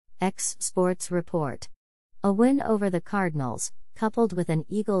X Sports Report. A win over the Cardinals, coupled with an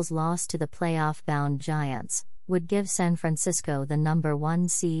Eagles loss to the playoff-bound Giants, would give San Francisco the number 1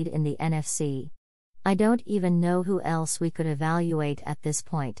 seed in the NFC. I don't even know who else we could evaluate at this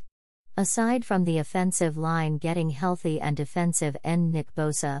point. Aside from the offensive line getting healthy and defensive end Nick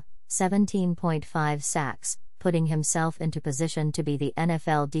Bosa, 17.5 sacks, putting himself into position to be the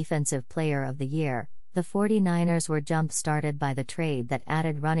NFL Defensive Player of the Year, the 49ers were jump-started by the trade that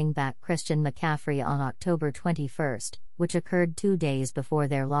added running back Christian McCaffrey on October 21, which occurred 2 days before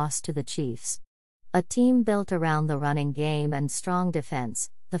their loss to the Chiefs. A team built around the running game and strong defense,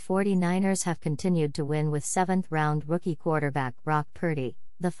 the 49ers have continued to win with 7th-round rookie quarterback Brock Purdy,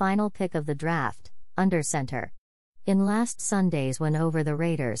 the final pick of the draft, under center. In last Sunday's win over the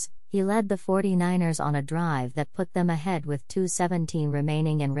Raiders, he led the 49ers on a drive that put them ahead with 2:17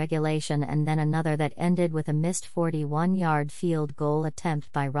 remaining in regulation and then another that ended with a missed 41-yard field goal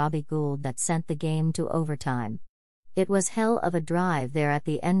attempt by Robbie Gould that sent the game to overtime. It was hell of a drive there at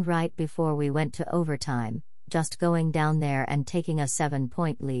the end right before we went to overtime, just going down there and taking a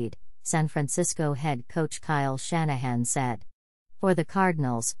 7-point lead, San Francisco head coach Kyle Shanahan said. For the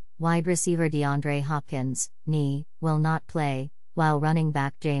Cardinals, wide receiver DeAndre Hopkins, knee, will not play, while running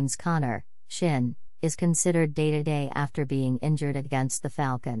back James Conner, shin, is considered day-to-day after being injured against the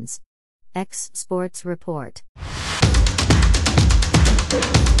Falcons. X Sports Report.